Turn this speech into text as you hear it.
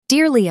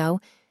Dear Leo,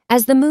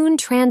 as the moon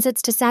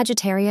transits to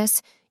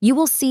Sagittarius, you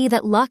will see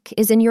that luck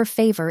is in your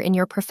favor in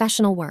your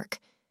professional work.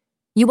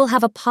 You will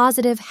have a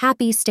positive,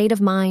 happy state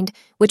of mind,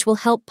 which will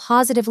help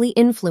positively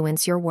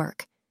influence your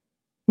work.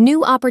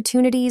 New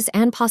opportunities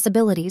and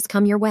possibilities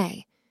come your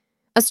way.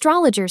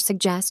 Astrologers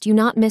suggest you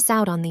not miss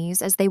out on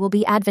these as they will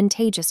be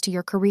advantageous to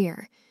your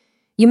career.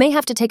 You may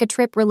have to take a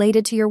trip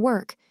related to your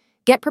work.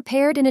 Get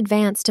prepared in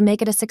advance to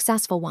make it a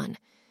successful one.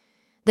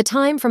 The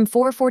time from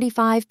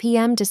 4:45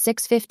 p.m. to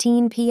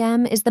 6:15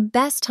 p.m. is the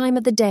best time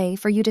of the day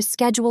for you to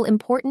schedule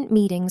important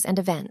meetings and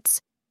events.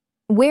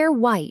 Wear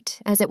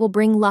white, as it will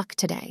bring luck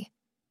today.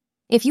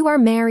 If you are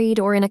married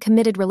or in a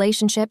committed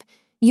relationship,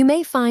 you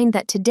may find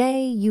that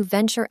today you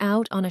venture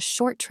out on a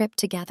short trip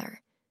together.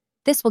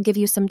 This will give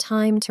you some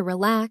time to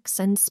relax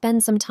and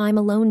spend some time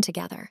alone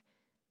together.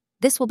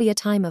 This will be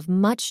a time of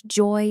much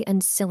joy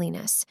and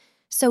silliness,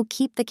 so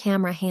keep the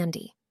camera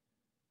handy.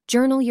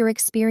 Journal your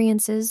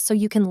experiences so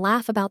you can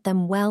laugh about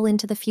them well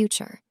into the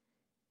future.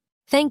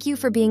 Thank you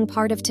for being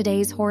part of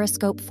today's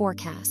horoscope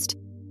forecast.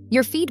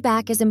 Your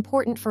feedback is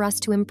important for us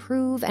to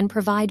improve and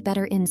provide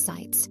better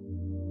insights.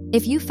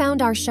 If you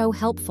found our show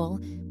helpful,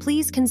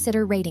 please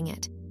consider rating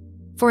it.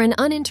 For an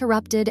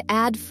uninterrupted,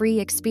 ad-free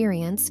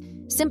experience,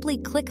 simply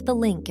click the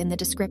link in the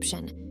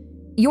description.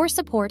 Your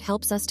support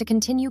helps us to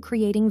continue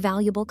creating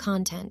valuable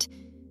content.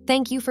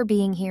 Thank you for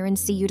being here and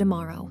see you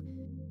tomorrow.